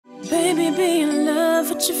Baby, be in love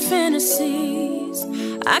with your fantasies.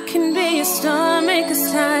 I can be a star, make a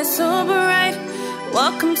sky so bright.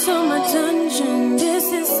 Welcome to my dungeon, this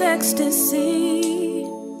is ecstasy.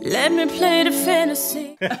 Let me play the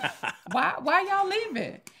fantasy. Why y'all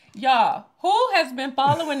leaving? Y'all, who has been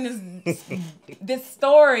following this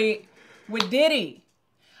story with Diddy?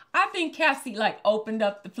 I think Cassie like opened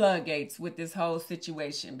up the floodgates with this whole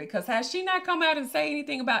situation, because has she not come out and say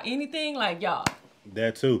anything about anything, like, y'all,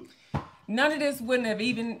 that too, none of this wouldn't have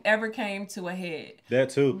even ever came to a head. That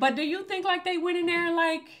too. But do you think like they went in there and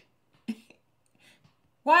like,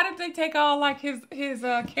 why did they take all like his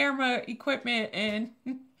camera equipment and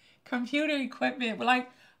computer equipment?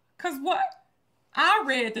 Like, cause what I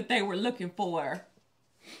read that they were looking for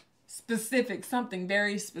something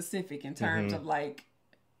very specific in terms of like.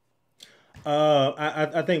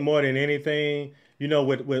 I think more than anything, you know,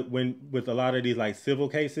 with a lot of these like civil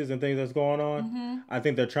cases and things that's going on, I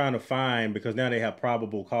think they're trying to find, because now they have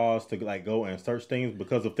probable cause to like go and search things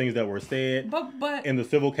because of things that were said but in the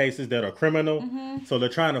civil cases that are criminal. So they're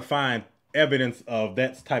trying to find evidence of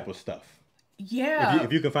that type of stuff. Yeah.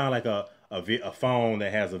 If you can find like a phone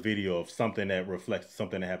that has a video of something that reflects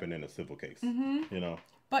something that happened in a civil case, you know.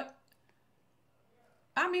 But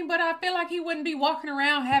I mean, but I feel like he wouldn't be walking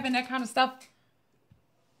around having that kind of stuff.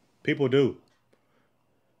 People do.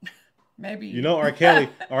 Maybe. You know, R. Kelly,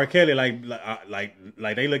 like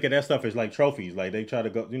they look at that stuff as like trophies. Like they try to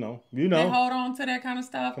go, you know. They hold on to that kind of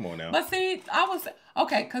stuff. Come on now. But see,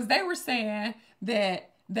 okay, because they were saying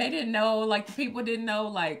that they didn't know, like the people didn't know,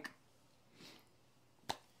 like,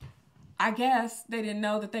 I guess they didn't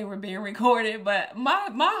know that they were being recorded. But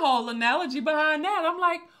my whole analogy behind that, I'm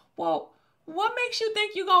like, well, what makes you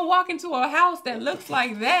think you're going to walk into a house that looks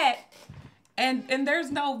like that and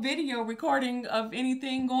there's no video recording of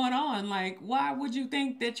anything going on? Like, why would you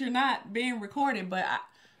think that you're not being recorded? But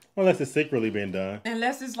unless it's secretly being done.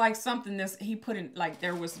 Unless it's like something that's he put in, like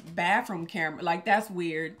there was bathroom camera. Like, that's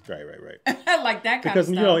weird. Right. Like that kind of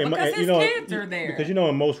stuff. Because his kids are there. Because, you know,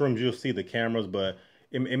 in most rooms you'll see the cameras, but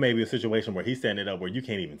it may be a situation where he's standing up where you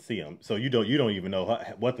can't even see him. So you don't even know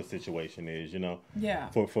what the situation is, you know. Yeah.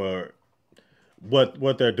 For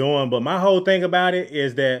what they're doing. But my whole thing about it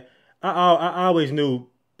is that I always knew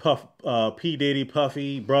P. Diddy,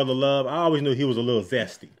 Puffy, Brother Love, I always knew he was a little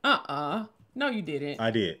zesty. No, you didn't. I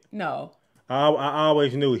did. No. I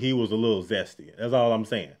always knew he was a little zesty. That's all I'm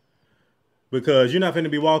saying. Because you're not going to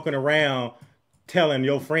be walking around telling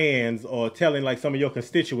your friends or telling like some of your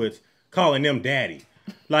constituents, calling them daddy.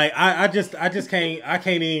 Like, I just can't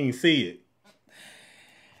even see it.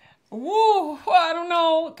 Woo, I don't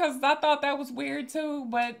know, because I thought that was weird too,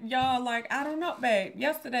 but y'all, like, I don't know, babe.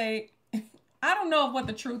 Yesterday, I don't know what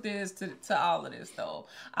the truth is to all of this, though.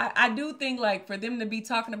 I do think, like, for them to be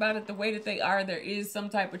talking about it the way that they are, there is some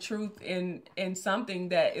type of truth in something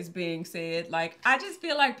that is being said. Like, I just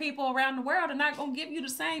feel like people around the world are not going to give you the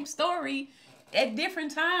same story at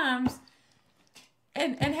different times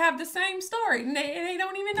and have the same story, and they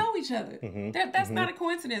don't even know each other. That's not a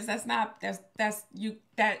coincidence. That's you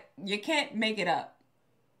can't make it up.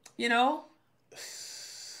 You know.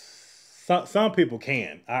 Some people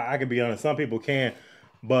can. I can be honest. Some people can,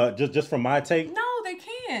 but just from my take, no, they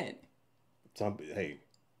can't. Think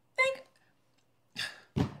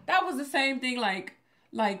that was the same thing. Like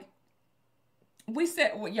we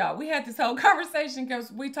said, well, y'all, we had this whole conversation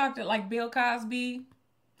because we talked to like Bill Cosby.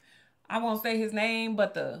 I won't say his name,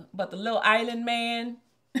 but the little island man.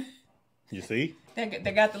 You see? They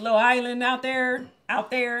got the little island out there.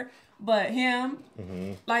 But him,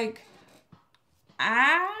 like,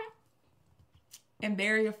 I am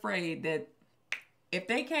very afraid that if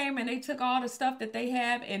they came and they took all the stuff that they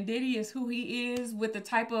have, and Diddy is who he is with the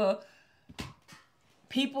type of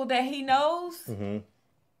people that he knows,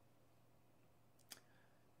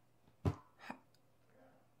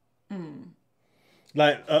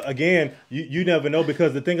 like, again, you never know,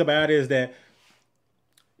 because the thing about it is that,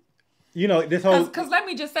 you know, this whole... Because let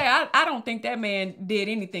me just say, I don't think that man did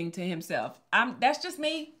anything to himself. That's just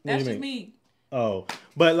me. That's just me. Oh,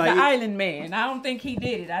 but like... The island man. I don't think he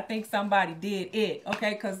did it. I think somebody did it.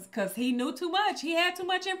 Okay? Because he knew too much. He had too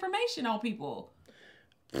much information on people.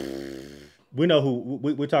 We know who...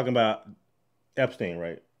 We're talking about Epstein,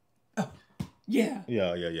 right? Oh, yeah.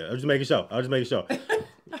 Yeah. I was just making sure.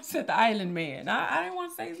 I said the island man. I didn't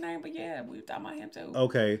want to say his name, but yeah, we were talking about him too.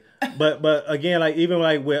 Okay. But again, like, even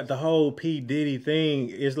like with the whole P. Diddy thing,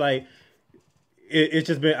 it's like, it's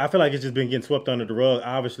just been, I feel like it's just been getting swept under the rug,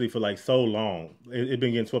 obviously, for like so long. It's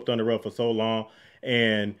been getting swept under the rug for so long.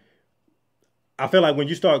 And I feel like when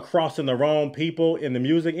you start crossing the wrong people in the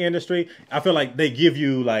music industry, I feel like they give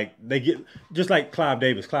you like just like Clive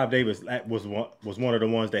Davis. Clive Davis was one of the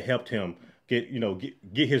ones that helped him get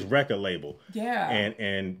his record label. Yeah.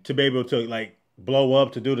 And to be able to like blow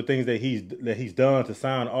up, to do the things that he's done, to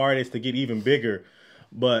sign artists, to get even bigger.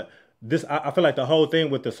 But this, I feel like the whole thing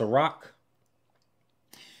with the Ciroc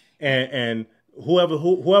and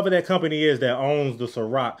whoever that company is that owns the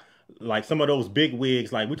Ciroc, like some of those big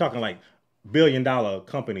wigs, like we're talking like $1 billion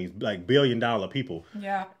companies, like $1 billion people.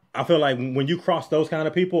 Yeah. I feel like when you cross those kind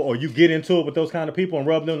of people, or you get into it with those kind of people and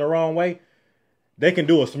rub them the wrong way, they can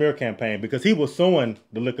do a smear campaign, because he was suing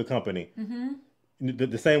the liquor company.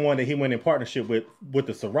 The same one that he went in partnership with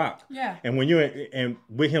the Ciroc. Yeah. And when and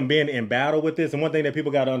with him being in battle with this, and one thing that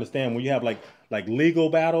people got to understand, when you have like legal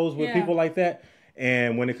battles with people like that,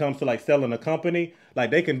 and when it comes to like selling a company,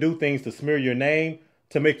 like they can do things to smear your name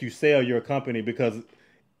to make you sell your company, because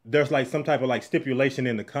there's like some type of like stipulation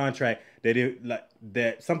in the contract that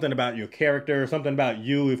that something about your character, something about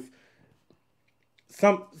you, if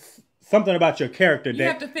something about your character, you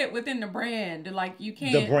have to fit within the brand. Like you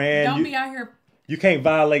can't, the brand, don't be out here. You can't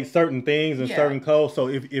violate certain things and certain codes. So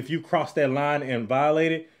if you cross that line and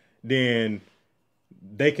violate it, then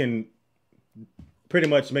they can pretty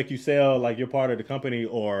much make you sell like you're part of the company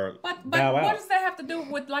or bow out. What does that have to do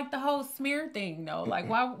with like the whole smear thing though? Like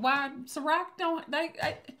why Ciroc don't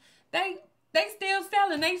they still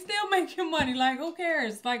selling, they still making money. Like who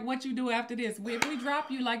cares? Like what you do after this? If we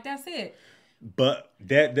drop you, like that's it. But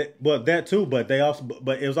that too. But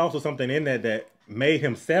it was also something in that made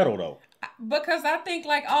him settle though. Because I think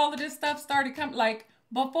like all of this stuff started coming like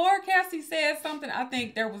before Cassie said something. I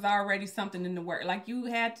think there was already something in the work. Like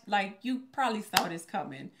you probably saw this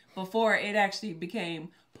coming before it actually became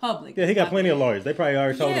public. Yeah, he got plenty of lawyers. They probably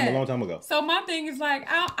already told him a long time ago. So my thing is like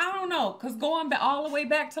I don't know, because going back all the way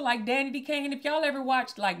back to like Danny Kane, if y'all ever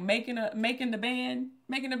watched like making the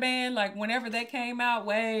band, like whenever that came out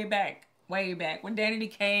way back when Danny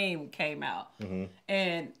Kane came out,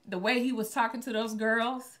 and the way he was talking to those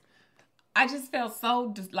girls, I just felt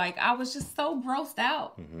so like I was just so grossed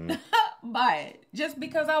out by it, just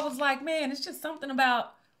because I was like, man, it's just something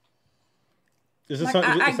about. Like,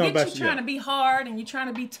 I get you trying to be hard and you trying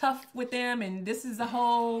to be tough with them, and this is a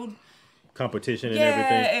whole competition and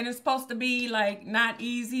everything. Yeah, and it's supposed to be like not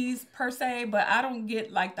easies per se, but I don't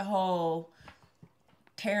get like the whole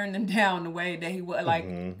tearing them down the way that he would,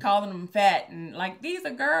 like calling them fat, and like these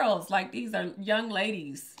are girls, like these are young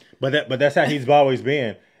ladies. But that's how he's always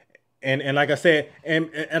been. And like I said, and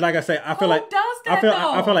like I say, I feel like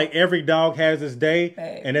I feel like every dog has its day,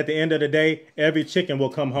 and at the end of the day, every chicken will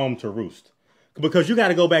come home to roost. Because you got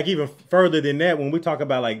to go back even further than that. When we talk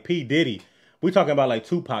about like P. Diddy, we talking about like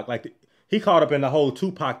Tupac. Like he caught up in the whole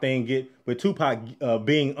Tupac thing, with Tupac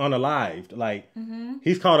being unalived. Like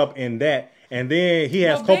he's caught up in that, and then he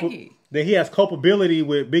has culpability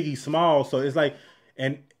with Biggie Smalls. So it's like,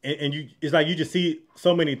 and it's like you just see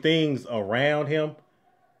so many things around him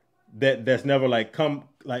that's never like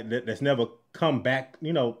that's never come back.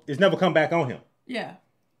 You know, it's never come back on him. Yeah.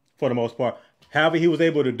 For the most part. However, he was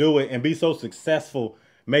able to do it and be so successful,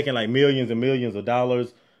 making like millions and millions of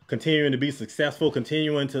dollars, continuing to be successful,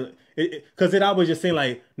 continuing to, because it always just seemed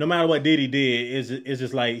like no matter what Diddy did, it's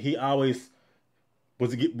just like he always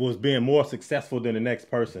was being more successful than the next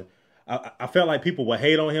person. I felt like people would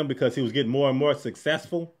hate on him because he was getting more and more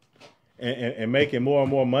successful and making more and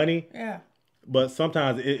more money. Yeah. But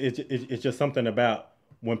sometimes it's just something about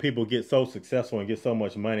when people get so successful and get so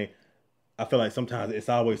much money. I feel like sometimes it's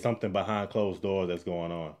always something behind closed doors that's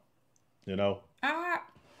going on, you know?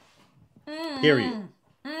 Period.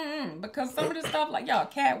 Because some of the stuff like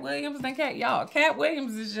Cat Williams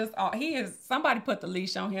is just, somebody put the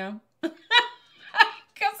leash on him. Because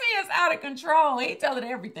he is out of control. He telling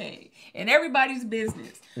everything and everybody's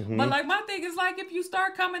business. But like my thing is like, if you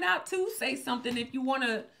start coming out to say something, if you want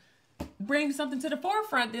to bring something to the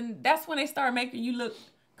forefront, then that's when they start making you look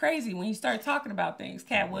crazy, when you start talking about things.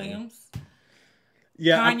 Cat Williams.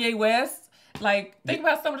 Yeah, Kanye West. Like, think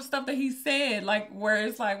about some of the stuff that he said, like, where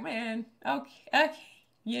it's like, man, okay,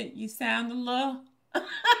 you sound a little.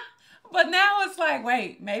 But now it's like,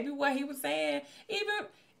 wait, maybe what he was saying, even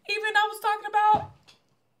I was talking about.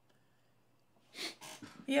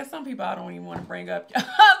 Yeah, some people I don't even want to bring up.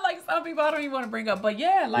 Like, some people I don't even want to bring up. But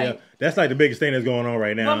yeah, like. Yeah, that's like the biggest thing that's going on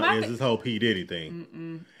right now is this whole P. Diddy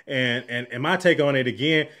thing. And my take on it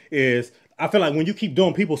again is, I feel like when you keep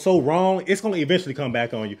doing people so wrong, it's going to eventually come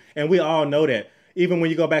back on you. And we all know that. Even when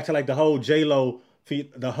you go back to like the whole J-Lo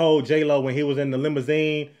when he was in the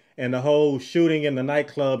limousine and the whole shooting in the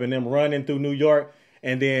nightclub and them running through New York,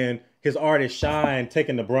 and then his artist Shine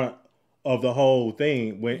taking the brunt of the whole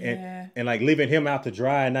thing when Yeah. and like leaving him out to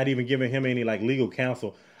dry and not even giving him any like legal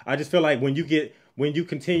counsel. I just feel like when you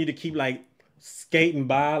continue to keep like skating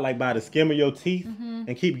by like by the skim of your teeth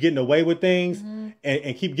and keep getting away with things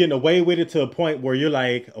and keep getting away with it to a point where you're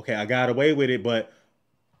like, okay, I got away with it, but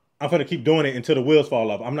I'm gonna keep doing it until the wheels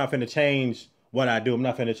fall off. I'm not gonna change what I do. I'm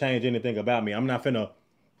not gonna change anything about me. I'm not gonna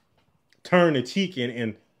turn the cheek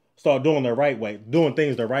and start doing the right way, doing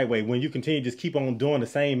things the right way. When you continue to just keep on doing the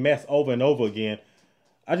same mess over and over again,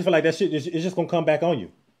 I just feel like that shit is just gonna come back on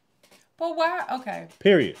you. But why? Okay.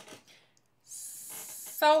 Period.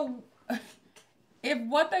 So, if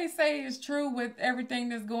what they say is true with everything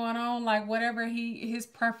that's going on, like whatever his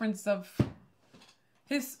preference of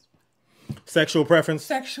his Sexual preference.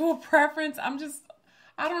 sexual preference, I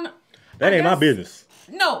don't know. That ain't my business.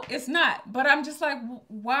 No, it's not. But I'm just like,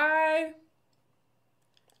 why?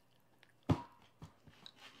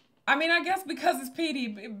 I mean, I guess because it's P.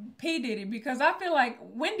 Diddy, because I feel like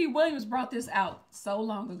Wendy Williams brought this out so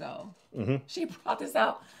long ago. Mm-hmm. She brought this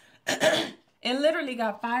out and literally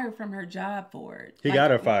got fired from her job for it. He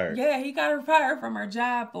got her fired. Yeah, he got her fired from her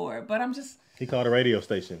job for it. But I'm just... He called a radio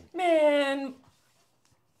station. Man,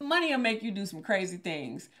 money will make you do some crazy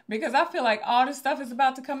things. Because I feel like all this stuff is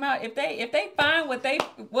about to come out. If they find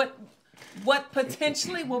what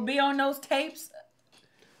potentially will be on those tapes...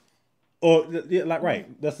 Or yeah, like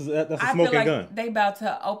right, that's a smoking I feel like gun. They about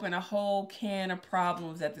to open a whole can of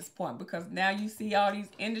problems at this point because now you see all these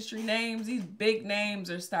industry names, these big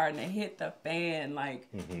names are starting to hit the fan like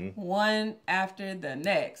one after the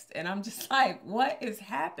next, and I'm just like, what is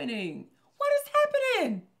happening? What is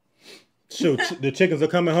happening? Shoot, the chickens are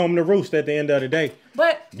coming home to roost at the end of the day.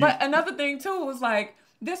 But another thing too was like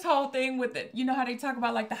this whole thing with it. You know how they talk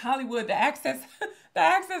about like the Hollywood, the access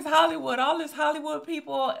Hollywood, all this Hollywood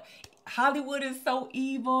people. Hollywood is so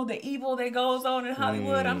evil. The evil that goes on in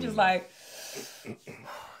Hollywood. I'm just like,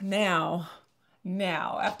 now,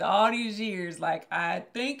 after all these years, like, I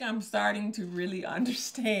think I'm starting to really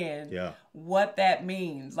understand what that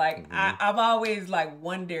means. Like, I've always, like,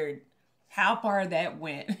 wondered how far that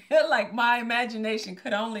went. Like, my imagination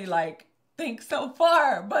could only, like, think so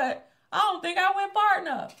far. But I don't think I went far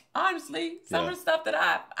enough. Honestly, some of the stuff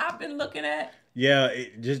that I've been looking at. Yeah,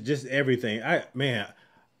 just everything. I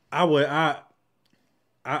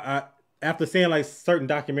after seeing like certain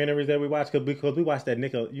documentaries that we watched because we watched that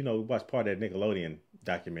we watched part of that Nickelodeon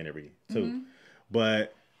documentary too,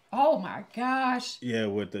 but oh my gosh, yeah,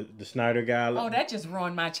 with the Snyder guy. Oh, that just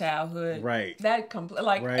ruined my childhood. Right. That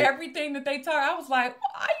everything that they talk, I was like,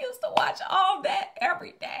 I used to watch all that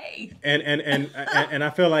every day. And I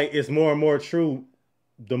feel like it's more and more true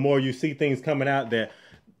the more you see things coming out that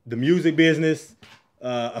the music business.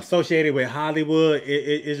 Associated with Hollywood,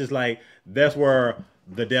 it's just like that's where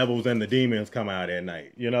the devils and the demons come out at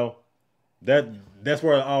night. You know, that's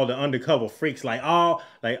where all the undercover freaks like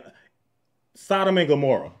Sodom and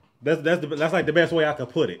Gomorrah. That's like the best way I could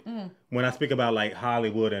put it when I speak about like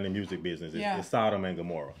Hollywood and the music business. It's Sodom and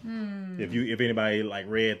Gomorrah. If anybody like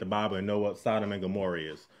read the Bible and know what Sodom and Gomorrah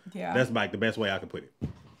is, that's like the best way I could put it.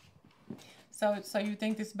 So you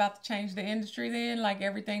think this is about to change the industry then? Like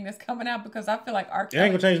everything that's coming out? Because I feel like R. Kelly... It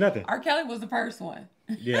ain't gonna change nothing. R. Kelly was the first one.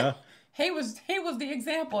 Yeah. He was the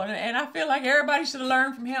example. And I feel like everybody should have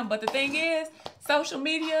learned from him. But the thing is, social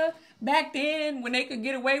media, back then, when they could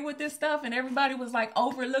get away with this stuff and everybody was like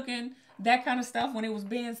overlooking that kind of stuff when it was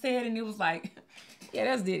being said and it was like, yeah,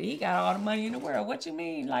 that's Diddy. He got all the money in the world. What you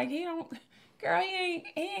mean? Like, he don't... Girl, he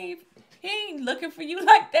ain't looking for you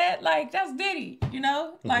like that. Like, that's Diddy, you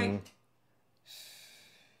know? Like...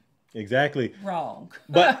 Exactly. Wrong.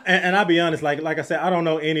 But and I'll be honest, like I said, I don't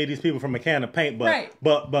know any of these people from a can of paint,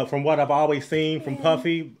 but from what I've always seen from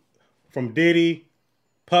Puffy, from Diddy,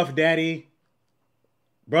 Puff Daddy,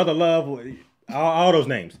 Brother Love, all those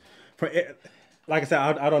names. Like I said,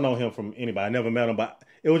 I don't know him from anybody. I never met him, but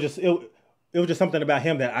it was just something about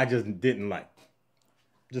him that I just didn't like.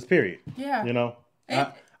 Just period. Yeah. You know,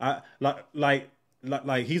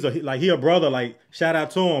 Like he a brother. Like shout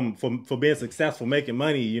out to him for being successful, making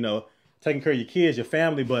money. You know, taking care of your kids, your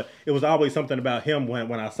family. But it was always something about him.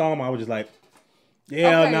 When I saw him, I was just like,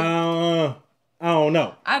 no, I don't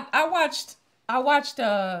know. I watched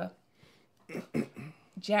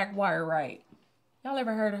Jack Wire-Wright. Y'all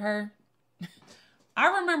ever heard of her?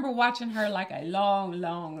 I remember watching her like a long,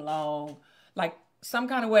 like some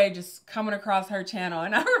kind of way just coming across her channel,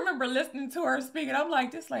 and I remember listening to her speaking. I'm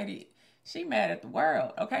like, this lady. She mad at the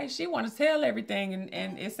world, okay? She want to tell everything,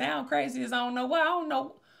 and it sound crazy as I don't know what. I don't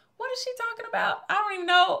know. What is she talking about? I don't even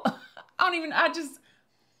know.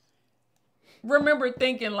 remember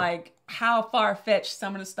thinking like how far-fetched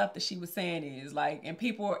some of the stuff that she was saying is, like, and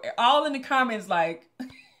people were all in the comments like,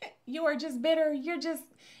 you are just bitter, you're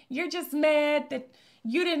just mad that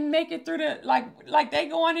you didn't make it through the, like they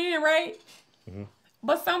going in, right? Mm-hmm.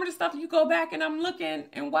 But some of the stuff you go back and I'm looking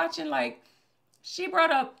and watching, like, she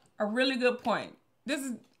brought up a really good point.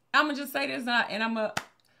 I'm gonna just say this, and I'm gonna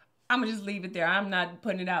just leave it there. I'm not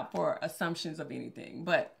putting it out for assumptions of anything,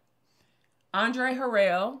 but Andre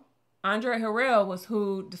Harrell was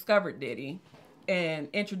who discovered Diddy and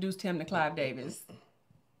introduced him to Clive Davis.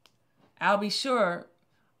 I'll Be Sure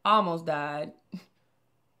almost died.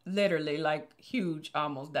 Literally, like, huge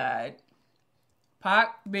almost died.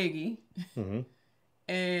 Pac, Biggie, mm-hmm.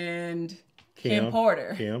 and Kim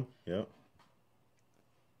Porter. Yep.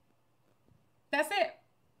 That's it.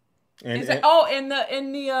 And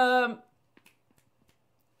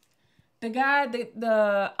the guy,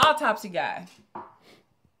 the autopsy guy.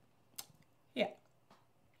 Yeah.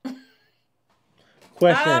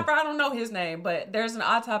 Question. I don't know his name, but there's an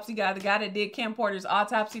autopsy guy, the guy that did Kim Porter's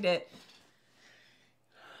autopsy that.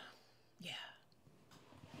 Yeah.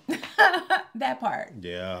 That part.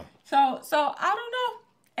 Yeah. So I don't know.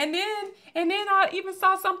 And then I even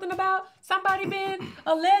saw something about somebody being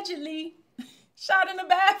allegedly shot in the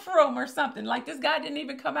bathroom or something. Like, this guy didn't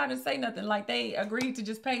even come out and say nothing. Like, they agreed to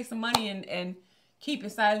just pay some money and keep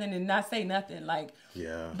it silent and not say nothing. Like,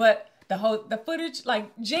 yeah. But the footage, like,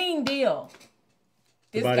 Gene Deal.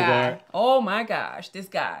 This guy. Oh my gosh, this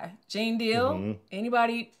guy. Gene Deal. Mm-hmm.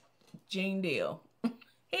 Anybody? Gene Deal.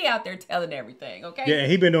 He out there telling everything, okay? Yeah,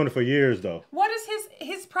 he been doing it for years, though. What is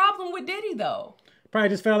his problem with Diddy, though? Probably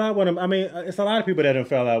just fell out with him. I mean, it's a lot of people that done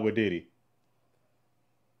fell out with Diddy.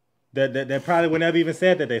 That probably would never even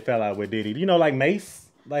said that they fell out with Diddy. You know, like Mace,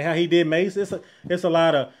 like how he did Mace. It's a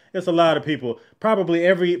lot of people. Probably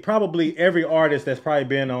every artist that's probably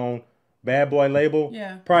been on Bad Boy label,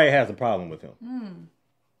 probably has a problem with him. Mm.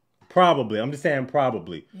 Probably, I'm just saying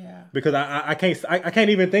probably. Yeah. Because I can't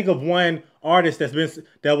even think of one artist that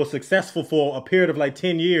was successful for a period of like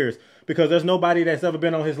 10 years. Because there's nobody that's ever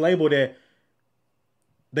been on his label that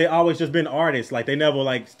they always just been artists. Like, they never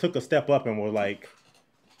like took a step up and were like,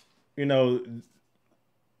 you know,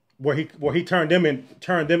 where he turned them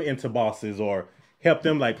into bosses or helped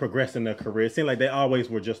them like progress in their career. It seemed like they always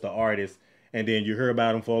were just an artist, and then you hear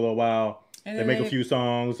about them for a little while. And they make a few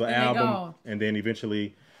songs or album, and then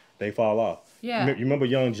eventually they fall off. Yeah. You remember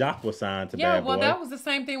Young Jock was signed to Bad Boy? Yeah, well, that was the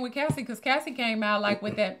same thing with Cassie, because Cassie came out like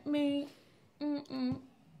with that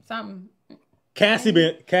something. Cassie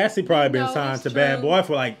probably been signed to Bad Boy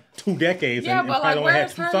for like 2 decades, and but probably like, only had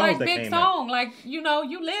 2 songs like, that big came song? out. Like, you know,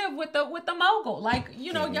 you live with the mogul. Like,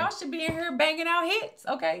 you know, y'all should be in here banging out hits,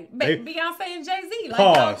 okay? Beyonce and Jay-Z,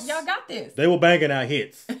 like, y'all got this. They were banging out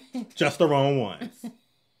hits, just the wrong ones.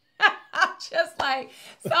 Just like,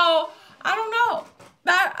 so I don't know.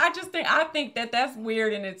 I think that's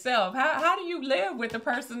weird in itself. How do you live with a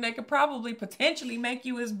person that could probably potentially make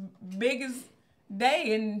you as big as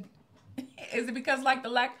they? And is it because like the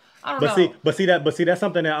lack? I don't know. But see that's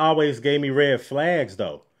something that always gave me red flags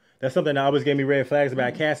though. That's something that always gave me red flags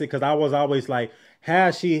about Cassie, because I was always like, how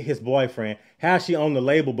is she his boyfriend? How is she on the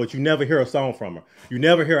label, but you never hear a song from her? You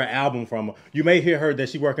never hear an album from her. You may hear her that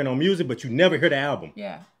she's working on music, but you never hear the album.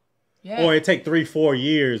 Yeah. Or it take 3-4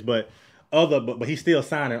 years, but he's still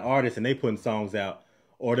signing artists and they putting songs out,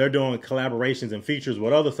 or they're doing collaborations and features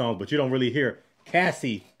with other songs, but you don't really hear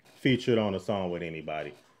Cassie featured on a song with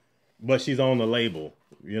anybody, but she's on the label,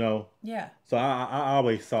 you know? Yeah. So I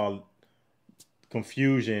always saw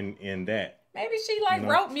confusion in that. Maybe she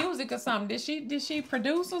wrote music or something. Did she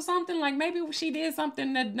produce or something? Like, maybe she did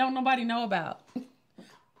something that don't nobody know about.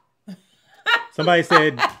 Somebody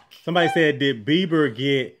said, did Bieber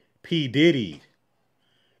get P. Diddy?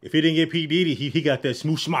 If he didn't get P. Diddy, he got that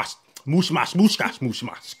smoosh smash, moosh smash, moosh gosh, moosh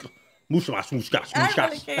smash, moosh smash, moosh gosh, moosh gosh. I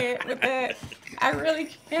really can't with that. I really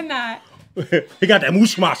cannot. He got that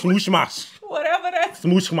moosh smash, moosh smash. Whatever that's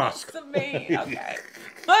smoosh smash supposed to mean, okay.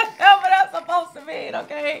 Whatever that's supposed to mean,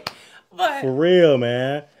 okay. But for real,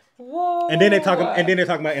 man. Whoa. And then they're talking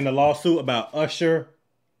about in the lawsuit about Usher.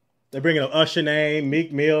 They're bringing up Usher name,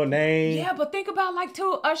 Meek Mill name. Yeah, but think about like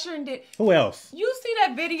Usher and who else? You see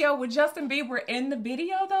that video with Justin Bieber in the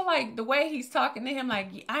video though, like the way he's talking to him,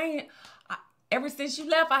 like ever since you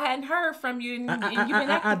left, I hadn't heard from you, and you've been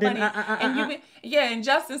acting funny, and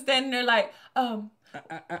Justin standing there like,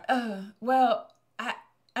 well,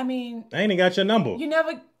 I mean, I ain't got your number. You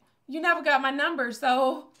never got my number,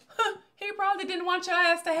 so. He probably didn't want your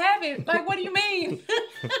ass to have it. Like, what do you mean?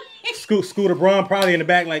 Scooter Braun probably in the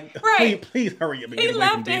back, like, please hurry up. He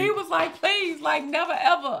left and he was like, please, like, never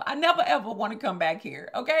ever. I never ever want to come back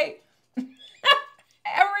here, okay?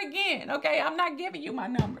 again. Okay, I'm not giving you my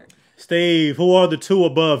number. Steve, who are the two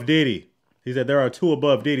above Diddy? He said there are two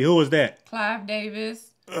above Diddy. Who is that? Clive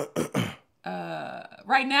Davis.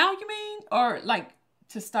 Right now, you mean, or like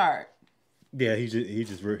to start? Yeah, he's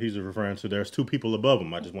just referring to there's two people above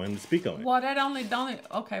him. I just wanted him to speak on it. Well,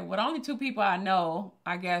 the only two people I know,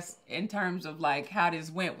 I guess, in terms of like how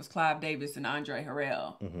this went was Clive Davis and Andre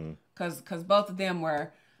Harrell. Because both of them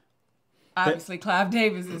were, obviously Clive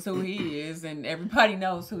Davis is who he is and everybody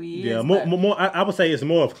knows who he is. Yeah, more I would say it's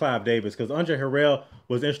more of Clive Davis because Andre Harrell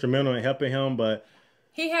was instrumental in helping him, but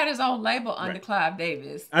he had his own label under Clive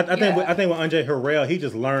Davis. I think with Andre Harrell, he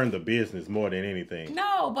just learned the business more than anything.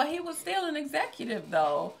 No, but he was still an executive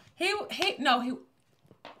though. He was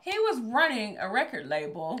running a record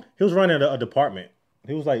label. He was running a department.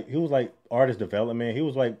 He was like artist development. He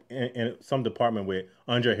was like in some department with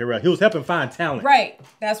Andre Harrell. He was helping find talent. Right,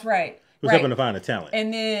 that's right. He was helping to find the talent.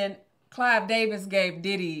 And then Clive Davis gave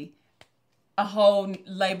Diddy a whole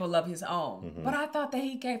label of his own. But I thought that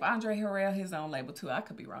he gave Andre Harrell his own label too. I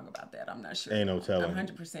could be wrong about that. I'm not sure. Ain't no telling. I'm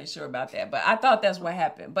 100% sure about that. But I thought that's what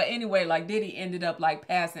happened. But anyway, like Diddy ended up like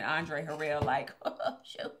passing Andre Harrell like,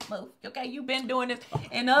 shoot, move. Okay, you've been doing this.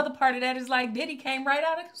 And the other part of that is like Diddy came right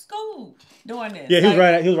out of school doing this. Yeah,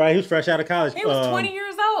 he was fresh out of college. He was 20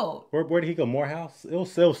 years old. Where did he go? Morehouse? It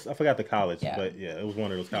was I forgot the college, but yeah, it was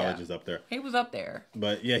one of those colleges up there. He was up there.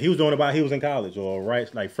 But yeah, he was doing it while he was in college or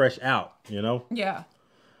like fresh out, you know? Yeah.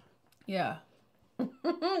 Yeah.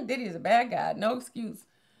 Diddy's a bad guy. No excuse.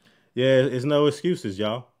 Yeah, it's no excuses,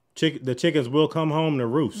 y'all. The chickens will come home to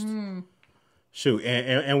roost. Shoot,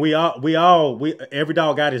 and we every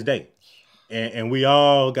dog got his day, and we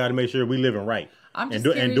all got to make sure we living right and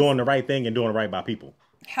doing the right thing and doing it right by people.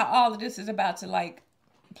 How all of this is about to like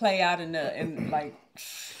play out in like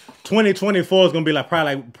 2024 is gonna be like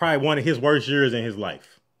probably one of his worst years in his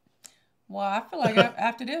life. Well, I feel like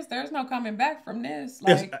after this, there's no coming back from this.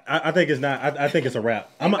 Like, I think it's not. I think it's a wrap.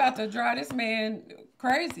 I'm about to drive this man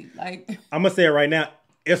crazy. Like, I'm gonna say it right now.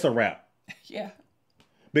 It's a wrap. Yeah.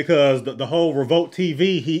 Because the whole Revolt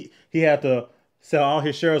TV, he had to sell all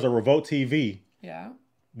his shares of Revolt TV. Yeah.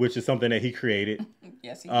 Which is something that he created.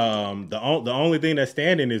 Yes, he did. The only thing that's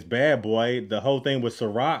standing is Bad Boy. The whole thing with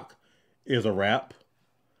Ciroc is a wrap.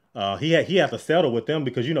 He had to settle with them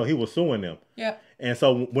because he was suing them. Yeah. And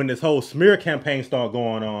so when this whole smear campaign started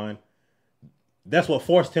going on, that's what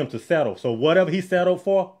forced him to settle. So whatever he settled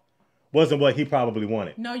for wasn't what he probably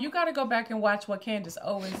wanted. No, you got to go back and watch what Candace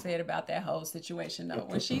Owens said about that whole situation though.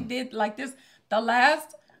 When she did like this, the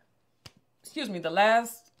last,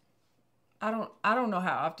 I don't know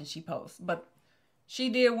how often she posts, but she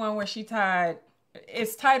did one where she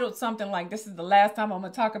it's titled something like, "This is the last time I'm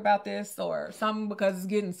going to talk about this," or something because it's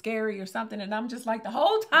getting scary or something. And I'm just like, the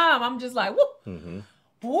whole time, I'm just like, whoa,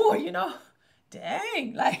 whoa,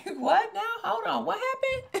 dang, like, what now? Hold on, what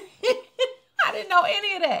happened? I didn't know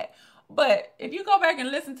any of that. But if you go back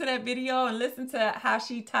and listen to that video and listen to how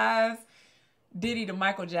she ties Diddy to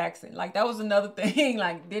Michael Jackson, like, that was another thing,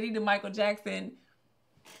 like, Diddy to Michael Jackson,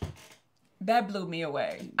 that blew me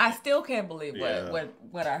away. I still can't believe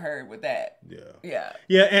what I heard with that. Yeah.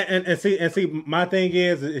 And see, my thing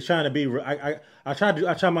is trying to be. I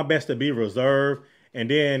try my best to be reserved, and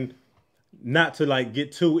then not to like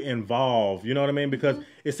get too involved. You know what I mean? Because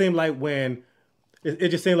it seemed like when it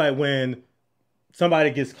just seemed like when somebody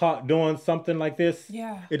gets caught doing something like this,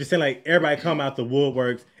 it just seemed like everybody come out the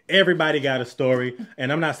woodworks. Everybody got a story,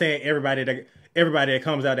 and I'm not saying everybody that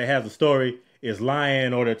comes out that has a story is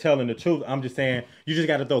lying or they're telling the truth. I'm just saying you just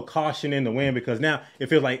got to throw caution in the wind because now it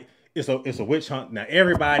feels like it's a witch hunt. Now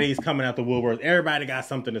everybody's coming out the woodworks. Everybody got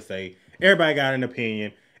something to say. Everybody got an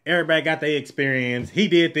opinion. Everybody got their experience. He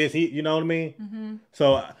did this. You know what I mean?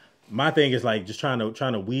 So my thing is like just trying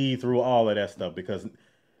to weed through all of that stuff because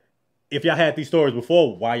if y'all had these stories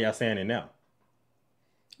before, why y'all saying it now?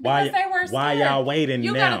 Because they were scared. Why y'all waiting now?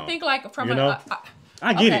 You got to think like from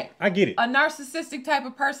I get it. A narcissistic type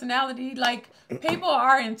of personality, like people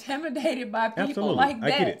are intimidated by people like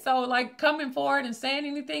that. So like coming forward and saying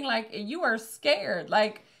anything, like you are scared,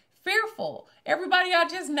 like fearful. Everybody I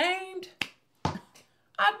just named,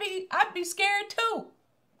 I'd be scared too.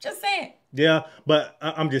 Just saying. Yeah, but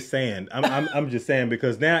I'm just saying. I'm just saying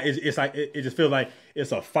because now it's like it just feels like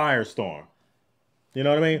it's a firestorm. You know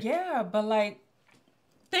what I mean? Yeah, but like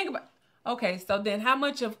think about. Okay, so then how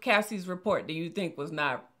much of Cassie's report do you think was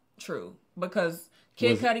not true? Because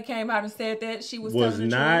Kid Cudi came out and said that she was telling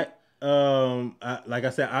the truth. Like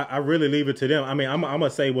I said, I really leave it to them. I mean, I'm going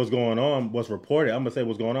to say what's going on, what's reported. I'm going to say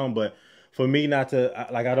what's going on. But for me not to,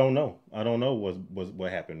 I don't know. I don't know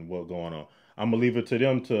what happened, what's going on. I'm going to leave it to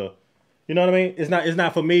them to, you know what I mean? It's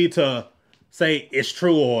not for me to say it's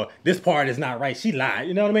true or this part is not right. She lied.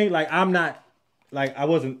 You know what I mean? Like I'm not, like I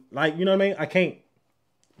wasn't like, you know what I mean? I can't.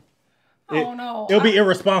 I don't know. It'll be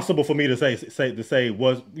irresponsible for me to say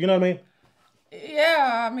was, you know what I mean?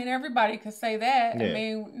 Yeah, I mean everybody could say that. Yeah. I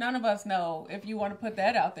mean none of us know if you want to put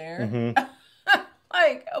that out there. Mm-hmm.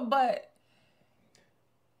 Like, but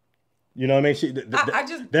you know what I mean? I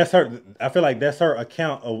just that's her. I feel like that's her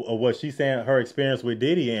account of what she's saying, her experience with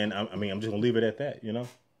Diddy, and I mean I'm just gonna leave it at that. You know,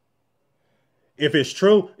 if it's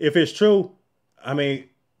true, I mean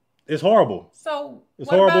it's horrible. So it's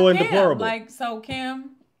what horrible about and Kim? deplorable. Like, so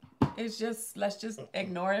Kim is just let's just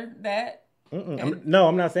ignore that. No,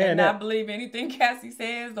 I'm not saying and that. not believe anything Cassie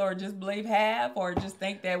says, or just believe half, or just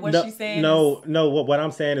think that what she's saying. No. What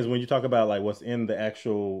I'm saying is when you talk about like what's in the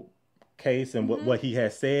actual case and what he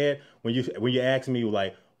has said, when you ask me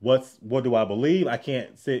like what do I believe, I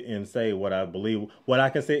can't sit and say what I believe. What I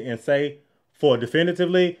can sit and say for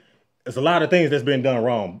definitively, there's a lot of things that's been done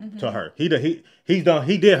wrong to her. He did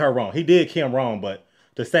her wrong. He did Kim wrong, but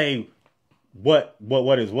to say what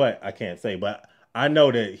is what, I can't say. But I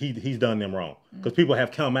know that he's done them wrong because people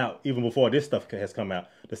have come out even before this stuff has come out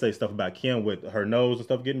to say stuff about Kim with her nose and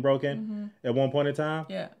stuff getting broken at one point in time.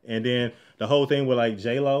 Yeah, and then the whole thing with like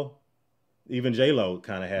ZoLoe, even ZoLoe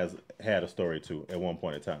kind of has had a story too at one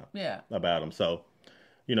point in time. Yeah, about him. So,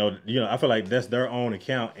 you know, I feel like that's their own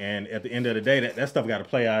account, and at the end of the day, that stuff got to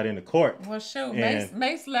play out in the court. Well, shoot,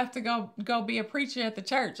 Mace left to go be a preacher at the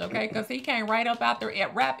church, okay? Because he came right up out there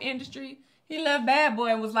at rap industry. He left Bad Boy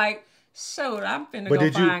and was like, shoot, I'm finna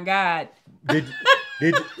go find God. Did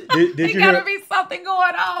you gotta be something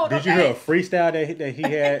going on. Did you hear a freestyle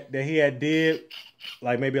that he had did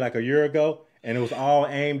like maybe like a year ago, and it was all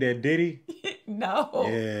aimed at Diddy? No.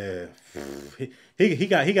 Yeah,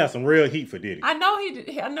 he got some real heat for Diddy. I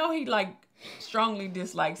know he like strongly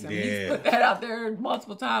dislikes him. Yeah. He's put that out there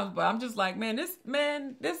multiple times, but I'm just like,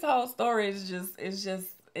 this whole story is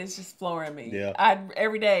just flooring me. Yeah.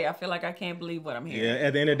 Every day I feel like I can't believe what I'm hearing. Yeah,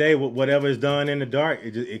 at the end of the day, whatever is done in the dark,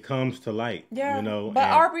 it comes to light. Yeah, you know. But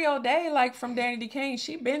RBO Day, like from Danny DeCane,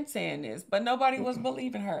 she been saying this, but nobody was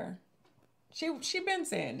believing her. She been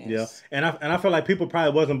saying this. Yeah, and I feel like people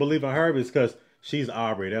probably wasn't believing her because she's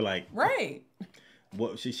Aubrey. They're like, right.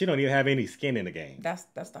 Well, she don't even have any skin in the game. That's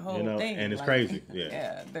the whole thing, and it's crazy.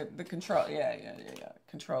 Yeah, yeah. The control. Yeah.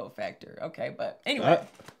 Control factor. Okay, but anyway.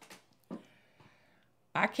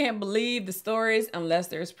 I can't believe the stories unless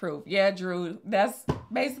there's proof. Yeah, Drew, that's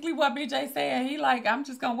basically what BJ saying. He like, I'm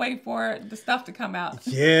just gonna wait for the stuff to come out.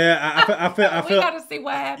 Yeah, I feel. We gotta see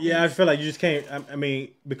what happens. Yeah, I feel like you just can't. I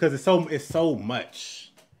mean, because it's so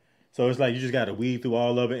much. So it's like you just gotta weed through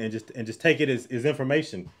all of it and just take it as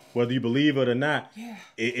information, whether you believe it or not. Yeah,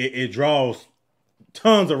 it draws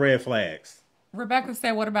tons of red flags. Rebecca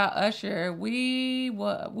said, "What about Usher? We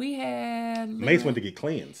had Mace went to get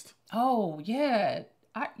cleansed. Oh yeah."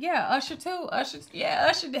 Usher too. Usher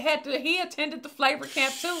he attended the flavor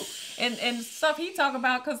camp too, and stuff he talk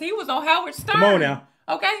about because he was on Howard Stern. Come on now,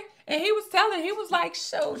 okay, and he was like,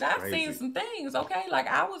 shoot, I've seen some things, okay, like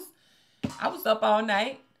I was up all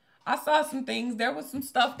night, I saw some things, there was some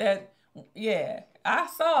stuff that, yeah, I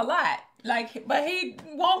saw a lot, like, but he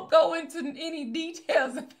won't go into any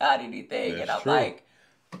details about anything. That's and I'm true. Like.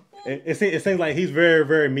 It seems like he's very,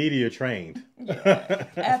 very media trained. Yeah,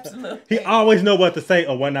 absolutely. He always know what to say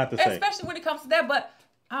or what not to say. Especially when it comes to that, but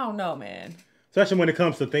I don't know, man. Especially when it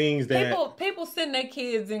comes to things that... People send their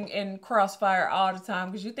kids in crossfire all the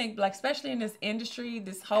time because you think, like, especially in this industry,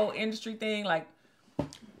 this whole industry thing, like...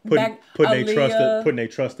 Putting their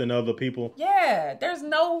trust in other people. Yeah, there's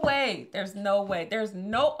no way. There's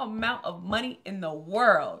no amount of money in the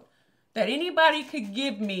world that anybody could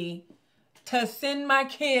give me to send my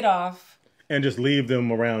kid off and just leave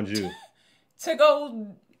them around you to go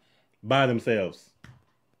by themselves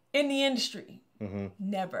in the industry.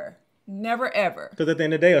 Never ever. Because at the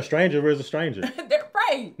end of the day, a stranger is a stranger. They're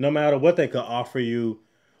right. No matter what they could offer you,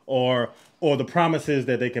 or the promises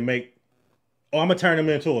that they can make. Oh, I'm gonna turn them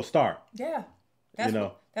into a star. Yeah, that's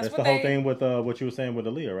the whole thing with what you were saying with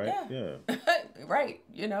Aaliyah, right? Yeah. Right.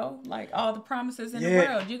 You know, like all the promises in the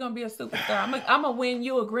world. You're gonna be a superstar. I'm gonna win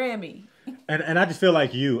you a Grammy. And I just feel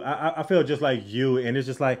like you. I feel just like you, and it's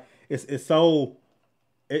just like it's so,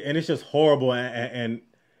 and it's just horrible, and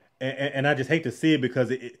I just hate to see it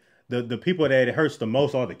because the people that it hurts the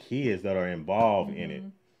most are the kids that are involved in it.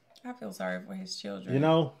 I feel sorry for his children. You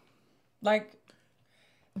know, like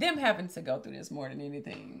them having to go through this more than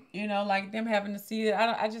anything. You know, like them having to see it.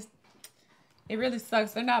 It really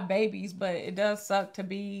sucks. They're not babies, but it does suck to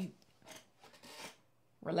be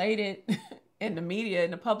related. in the media,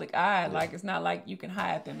 in the public eye. Like, it's not like you can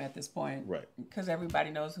hide them at this point. Right. Because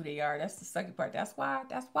everybody knows who they are. That's the sucky part. That's why.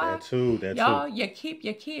 That too. Y'all, you keep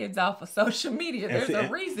your kids off of social media. There's a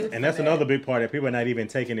reason. And that's another big part that people are not even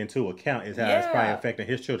taking into account is how it's probably affecting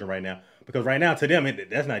his children right now. Because right now, to them,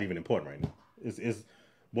 that's not even important right now. It's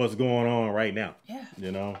what's going on right now. Yeah.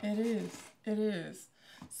 You know? It is. It is.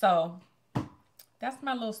 So, that's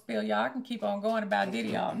my little spiel, y'all. I can keep on going about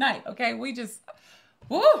Diddy all night. Okay? We just...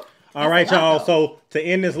 Woo! All right, y'all. So to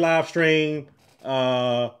end this live stream,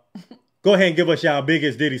 go ahead and give us y'all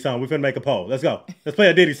biggest Diddy song. We're finna make a poll. Let's go. Let's play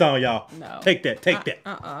a Diddy song, y'all. No. Take that. Take that.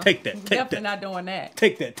 Take that. Take Definitely that. not doing that.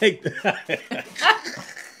 Take that. Take that.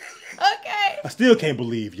 Okay. I still can't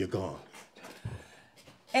believe you're gone.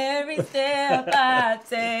 Every step I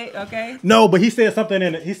take. Okay. No, but he said something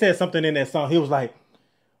in that song. He was like,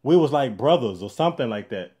 we was like brothers or something like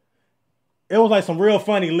that. It was like some real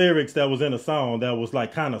funny lyrics that was in a song that was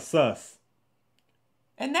like kind of sus.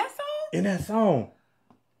 In that song? In that song.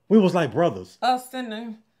 We was like brothers. Us and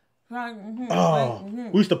the...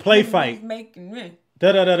 we used to play fight. Making me.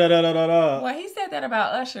 Da-da-da-da-da-da-da. Well, he said that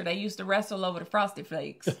about Usher. They used to wrestle over the Frosted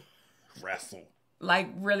Flakes. Wrestle. Like,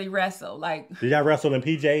 really wrestle. Like... Did y'all wrestle in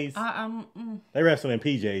PJs? They wrestle in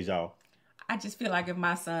PJs, y'all. I just feel like if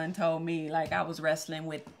my son told me, like, I was wrestling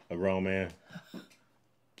with... A grown man.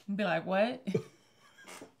 I'd be like, what?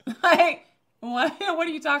 Like, what are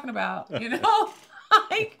you talking about? You know?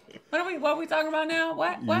 Like, what are we talking about now?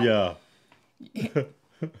 What? Yeah.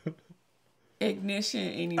 Ignition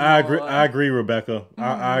anymore. I agree, Rebecca.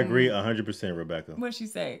 I agree 100%, Rebecca. What'd she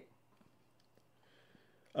say?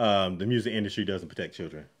 The music industry doesn't protect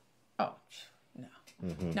children. Oh, no.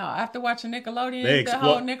 No, after watching Nickelodeon, the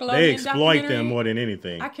whole Nickelodeon they exploit them more than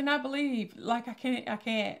anything. I cannot believe, like, I can't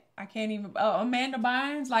even, Amanda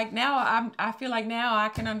Bynes, like, now I feel like now I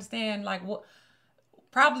can understand, like, what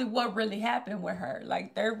really happened with her.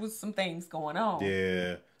 Like, there was some things going on.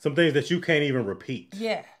 Yeah. Some things that you can't even repeat.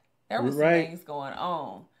 Yeah. There was some things going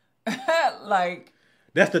on. Like.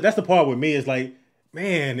 That's the part with me is like,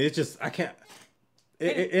 man, it's just, I can't.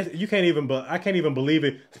 You can't even, but I can't even believe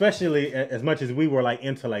it. Especially as much as we were like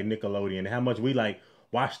into like Nickelodeon, how much we like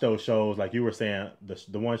watched those shows. Like you were saying,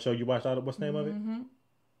 the one show you watched, what's the name of it?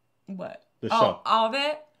 What? The show. All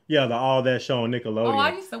That. Yeah, the All That show on Nickelodeon. Oh,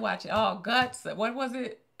 I used to watch it. Oh, Guts. What was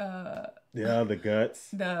it? Yeah, the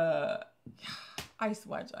Guts. I used to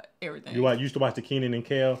watch everything. You used to watch the Kenan and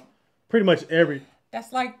Kel. Pretty much every.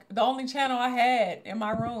 That's like the only channel I had in my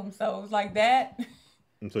room, so it was like that.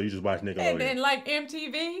 And so you just watch Nickelodeon. And then like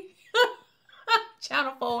MTV,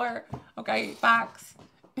 Channel 4, okay, Fox,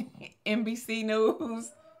 NBC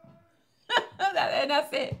News. And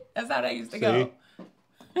that's it. That's how they used to go.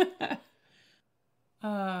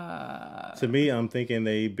 To me, I'm thinking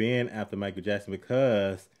they been after Michael Jackson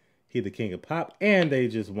because he the king of pop, and they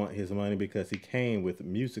just want his money because he came with a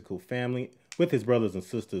musical family with his brothers and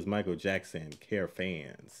sisters, Michael Jackson, core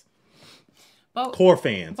fans. But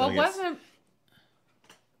wasn't...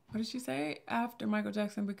 What did she say? After Michael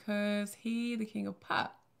Jackson because he the king of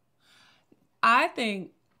pop. I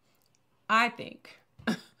think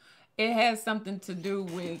it has something to do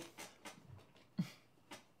with,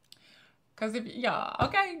 because if y'all,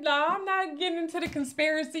 okay, no, I'm not getting into the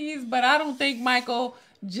conspiracies, but I don't think Michael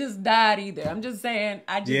just died either. I'm just saying,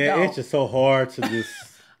 don't. It's just so hard to just.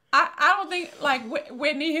 I don't think, like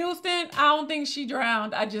Whitney Houston, I don't think she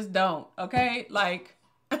drowned. I just don't. Okay, like.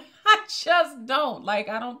 I just don't. Like,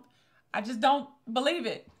 I just don't believe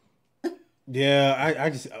it. Yeah,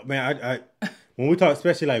 I when we talk,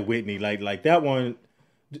 especially like Whitney, like that one,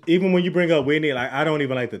 even when you bring up Whitney, like I don't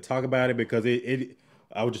even like to talk about it because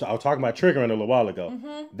I was talking about triggering a little while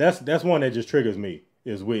ago. That's one that just triggers me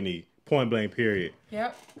is Whitney, point blank, period.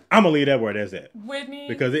 Yep. I'm gonna leave that where that's at. Whitney.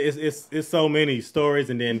 Because it's so many stories,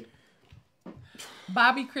 and then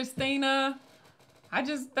Bobby Christina.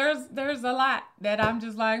 There's a lot that I'm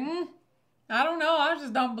just like, I don't know. I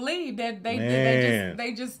just don't believe that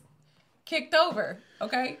they just kicked over.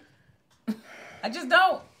 Okay. I just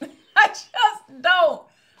don't.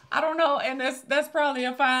 I don't know. And that's probably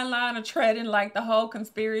a fine line of treading like the whole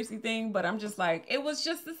conspiracy thing. But I'm just like, it was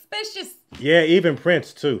just suspicious. Yeah. Even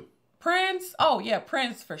Prince too. Prince. Oh yeah.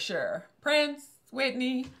 Prince for sure. Prince,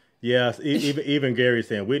 Whitney. Yes. Even Gary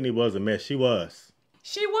saying Whitney was a mess. She was.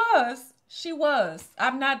 She was.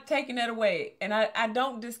 I'm not taking that away. And I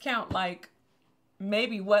don't discount, like,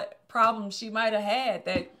 maybe what problems she might have had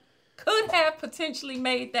that could have potentially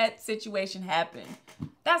made that situation happen.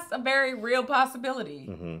 That's a very real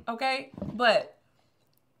possibility. Okay? But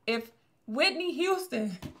if Whitney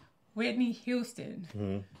Houston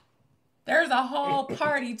There's a whole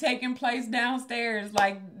party taking place downstairs.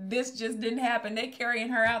 Like, this just didn't happen. They carrying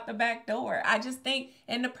her out the back door. I just think,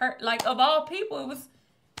 and like, of all people, it was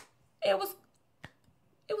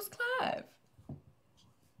Clive.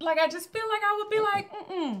 Like, I just feel like I would be like,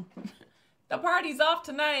 the party's off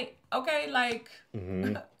tonight. Okay, like.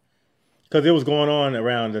 Because it was going on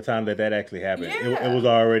around the time that actually happened. Yeah. It was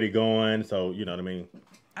already going, so you know what I mean?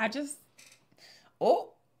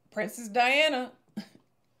 Princess Diana.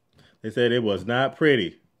 They said it was not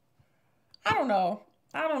pretty. I don't know,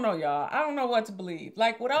 y'all. I don't know what to believe.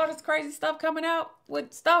 Like, with all this crazy stuff coming out,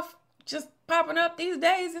 with stuff just popping up these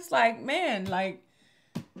days, it's like, man, like,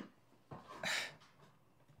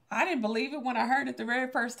 I didn't believe it when I heard it the very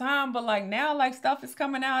first time, but like now, like, stuff is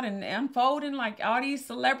coming out and unfolding. Like, all these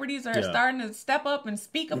celebrities are starting to step up and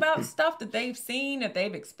speak about stuff that they've seen, that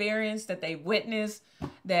they've experienced, that they've witnessed,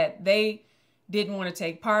 that they didn't want to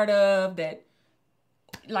take part of, that,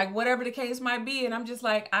 like, whatever the case might be. And I'm just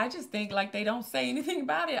like, I just think like they don't say anything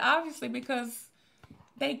about it, obviously, because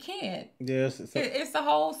they can't. Yes. It's a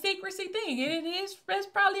whole secrecy thing. And it's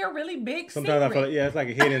probably a really big sometimes secret. I feel like, it's like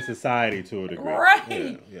a hidden society to a degree.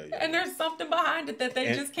 Right. Yeah. And there's something behind it that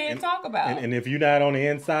they just can't talk about. And if you're not on the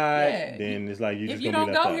inside, then it's like if you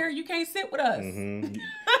don't go here, you can't sit with us.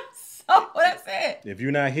 So that's it. If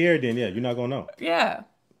you're not here, then you're not gonna know. Yeah.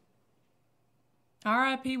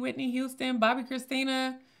 R.I.P. Whitney Houston, Bobby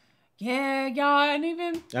Christina. Yeah, y'all, and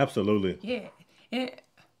even... Absolutely. Yeah.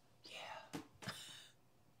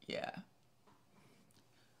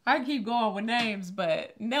 I can keep going with names,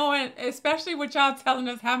 but knowing, especially with y'all telling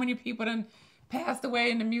us how many people done passed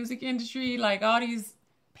away in the music industry, like all these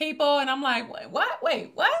people, and I'm like, what?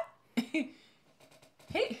 Wait, what?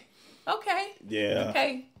 Hey, okay. Yeah.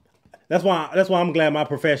 Okay. That's why I'm glad my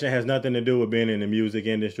profession has nothing to do with being in the music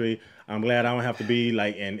industry. I'm glad I don't have to be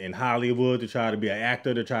like in Hollywood to try to be an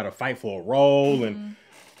actor, to try to fight for a role and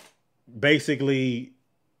basically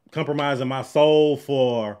compromising my soul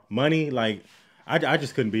for money. Like, I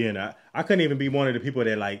just couldn't be in that. I couldn't even be one of the people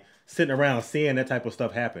that like sitting around seeing that type of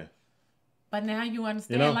stuff happen. But now you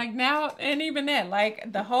understand, like now, and even that,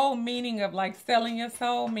 like the whole meaning of like selling your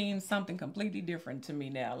soul means something completely different to me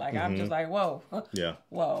now. Like, I'm just like, whoa. Yeah.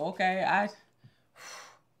 Whoa. Okay.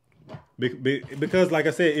 Because like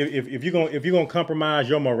I said, if you're gonna compromise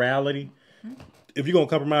your morality, if you're gonna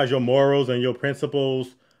compromise your morals and your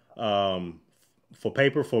principles, for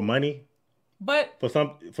paper, for money, but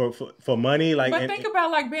for money, like. But think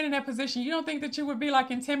about like being in that position. You don't think that you would be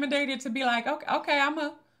like intimidated to be like, okay, I'm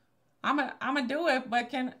gonna do it,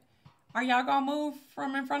 but are y'all gonna move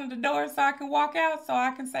from in front of the door so I can walk out so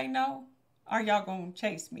I can say no? Are y'all gonna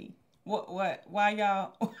chase me? What? Why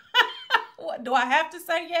y'all? What, do I have to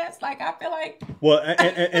say yes? Like, I feel like. Well,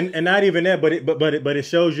 and not even that, but it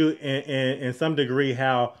shows you in some degree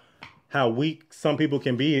how weak some people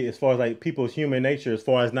can be as far as like people's human nature, as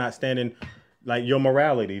far as not standing like your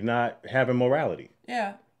morality, not having morality.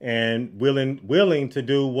 Yeah. And willing to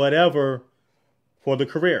do whatever for the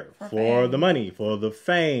career, for the money, for the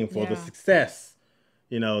fame, for the success.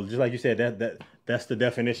 You know, just like you said, that's the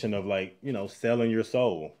definition of like, you know, selling your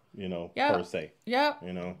soul, you know, per se. Yep.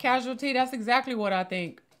 You know, casualty. That's exactly what I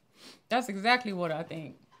think. That's exactly what I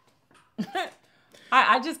think.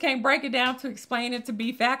 I just can't break it down to explain it to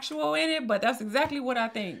be factual in it, but that's exactly what I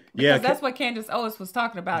think. Because that's what Candace Owens was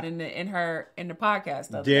talking about in the podcast.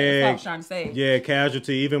 That's what I was trying to say. Yeah,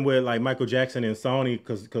 casualty. Even with like Michael Jackson and Sony,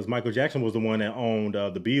 because Michael Jackson was the one that owned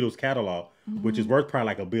the Beatles catalog, which is worth probably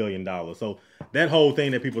like $1 billion. So that whole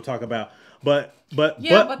thing that people talk about, but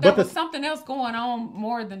there was something else going on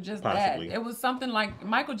more than just possibly. that. It was something like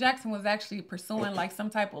Michael Jackson was actually pursuing like some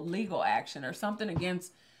type of legal action or something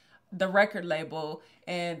against the record label,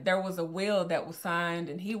 and there was a will that was signed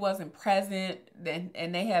and he wasn't present,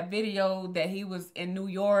 and they have video that he was in New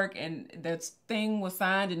York and that thing was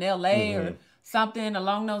signed in LA or something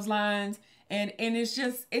along those lines, and it's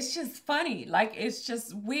just funny. Like, it's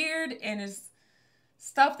just weird, and it's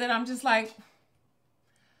stuff that I'm just like,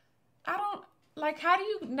 I don't like, how do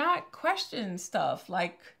you not question stuff?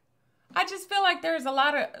 Like, I just feel like there's a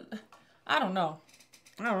lot of, I don't know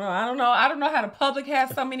how the public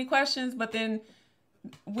has so many questions, but then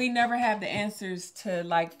we never have the answers to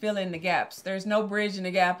like fill in the gaps. There's no bridge in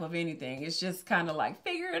the gap of anything. It's just kind of like,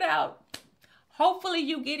 figure it out. Hopefully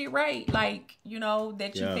you get it right. Like, you know,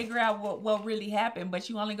 that you figure out what really happened, but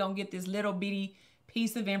you only gonna get this little bitty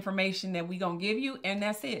piece of information that we gonna give you, and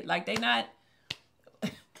that's it. Like,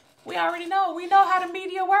 we already know. We know how the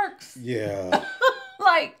media works. Yeah.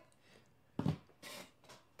 Like,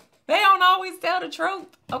 They don't always tell the truth,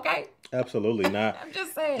 okay? Absolutely not. I'm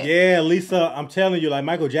just saying. Yeah, Lisa, I'm telling you, like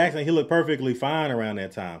Michael Jackson, he looked perfectly fine around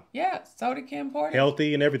that time. Yeah, so did Kim Porter.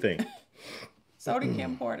 Healthy and everything. So did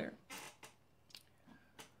Kim Porter.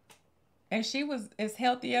 And she was as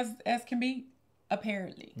healthy as can be,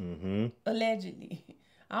 apparently. Mm-hmm. Allegedly.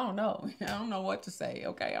 I don't know. I don't know what to say,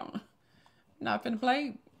 okay? I'm not finna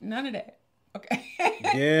play none of that, okay?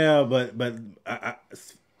 Yeah, but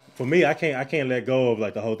for me, I can't let go of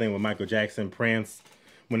like the whole thing with Michael Jackson, Prince,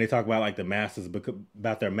 when they talk about like the masters,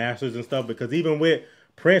 about their masters and stuff. Because even with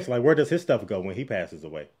Prince, like where does his stuff go when he passes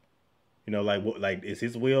away? You know, like is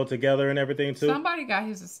his will together and everything too? Somebody got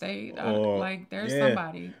his estate. Like there's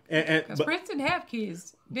somebody. Because Prince didn't have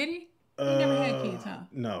kids, did he? He never had kids, huh?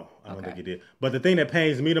 No, I don't think he did. But the thing that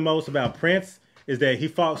pains me the most about Prince is that he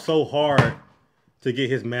fought so hard to get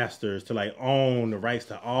his masters to like own the rights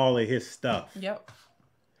to all of his stuff. Yep.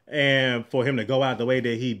 And for him to go out the way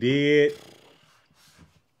that he did,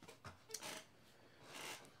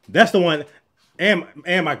 that's the one. And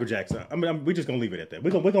Michael Jackson. I mean, we're just gonna leave it at that.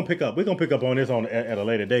 We're gonna pick up on this at a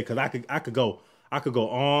later date because I could go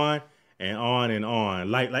on and on and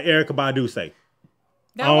on like Erykah Badu say.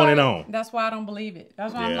 And on. That's why I don't believe it.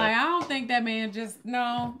 That's why I'm like, I don't think that man just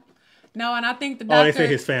no. And I think the doctor. Oh, they say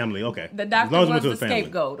his family. Okay. The doctor was the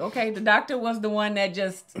scapegoat. Okay, the doctor was the one that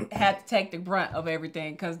just had to take the brunt of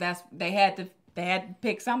everything because they had to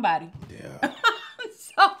pick somebody. Yeah.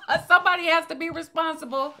 So somebody has to be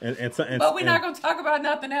responsible. But we're not gonna talk about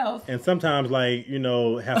nothing else. And sometimes, like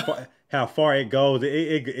how far it goes,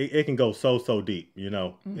 it can go so deep. You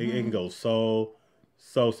know, it can go so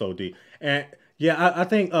deep. And yeah, I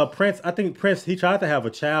think Prince. He tried to have a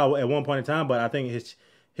child at one point in time, but I think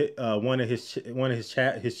one of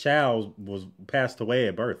his child was passed away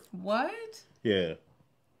at birth. What? Yeah.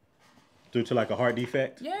 Due to like a heart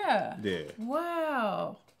defect. Yeah. Yeah.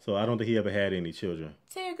 Wow. So I don't think he ever had any children.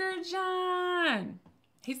 Tigger John.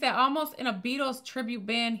 He said, almost in a Beatles tribute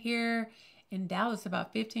band here in Dallas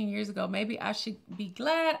about 15 years ago. Maybe I should be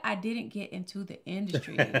glad I didn't get into the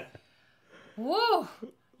industry. Woo.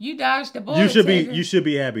 You dodged the bullet. You should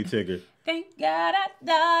be happy, Tigger. Thank God I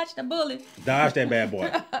dodged the bullet. Dodge that bad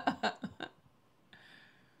boy.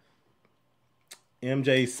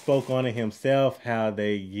 MJ spoke on it himself, how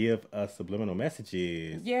they give us subliminal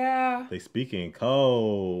messages. Yeah. They speak in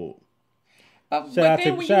code. But shout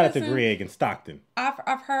out to Greg in Stockton.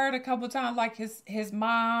 I've heard a couple of times like his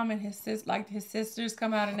mom and his sisters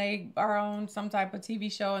come out and they are on some type of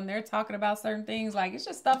TV show and they're talking about certain things. Like it's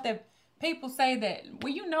just stuff that people say that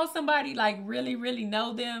when you know somebody like really, really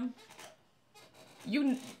know them,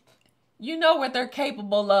 you know what they're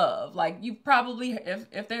capable of. Like you probably,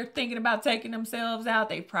 if they're thinking about taking themselves out,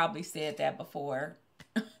 they probably said that before.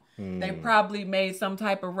 They probably made some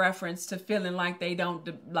type of reference to feeling like they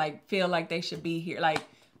don't like feel like they should be here. Like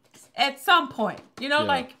at some point, you know,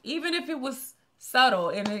 like even if it was subtle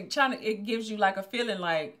and it gives you like a feeling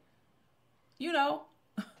like, you know,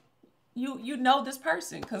 you know this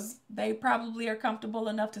person because they probably are comfortable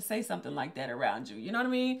enough to say something like that around you. You know what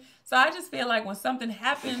I mean? So I just feel like when something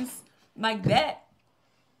happens like that,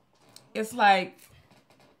 it's like,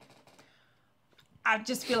 I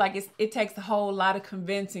just feel like it takes a whole lot of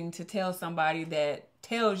convincing to tell somebody that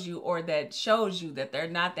tells you or that shows you that they're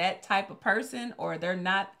not that type of person or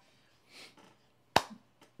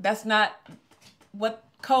that's not what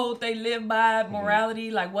code they live by,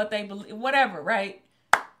 morality, like what they believe, whatever, right?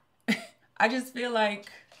 I just feel like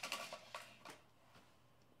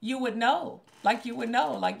you would know. Like you would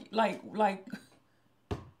know. Like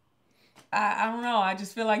I don't know. I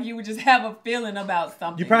just feel like you would just have a feeling about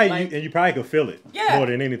something. You probably could feel it more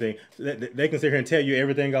than anything. They can sit here and tell you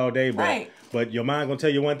everything all day, but your mind gonna tell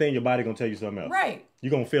you one thing, your body gonna tell you something else. Right.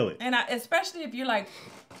 You're gonna feel it. And especially if you like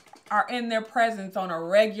are in their presence on a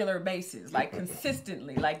regular basis, like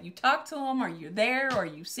consistently, like you talk to them, or you're there, or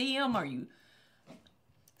you see them, or you.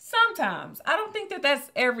 Sometimes I don't think that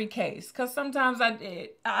that's every case, because sometimes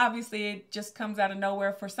obviously it just comes out of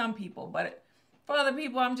nowhere for some people, but. For other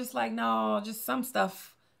people, I'm just like, no, just some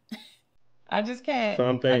stuff. I just can't.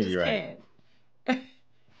 Some things, you're right.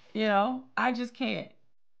 You know, I just can't.